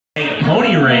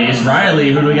pony race.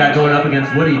 Riley, who do we got going up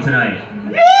against Woody tonight?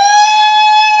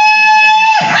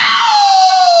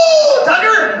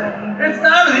 Tucker, it's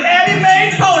time for the Abbey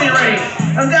Banks pony race.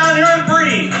 I'm down here in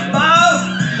Bree. Bob,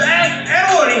 Zach, and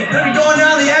Woody gonna be going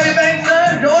down the Abbey Banks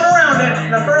side, going around it.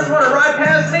 And the first one to ride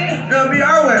past me is gonna be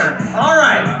our winner. All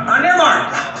right, on your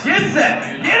marks, get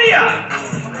set, giddy up.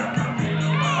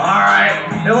 All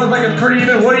right, it looks like it's pretty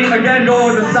even. Woody again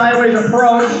going with the sideways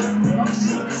approach.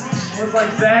 Looks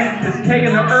like Zach is taking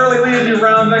the early lead as he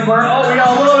rounds that corner. Oh, we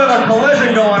got a little bit of a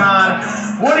collision going on.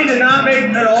 Woody did not make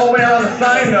it all the way around the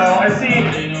side though. I see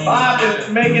Bob is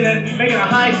making a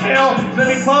high tail. It's gonna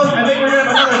be close. I think we're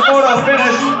gonna have another photo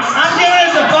finish. I'm giving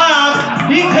it to Bob.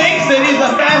 He takes it. He's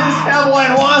the fastest cowboy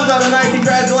in Wausau tonight.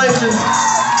 Congratulations.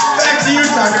 Back to you,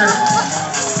 Tucker.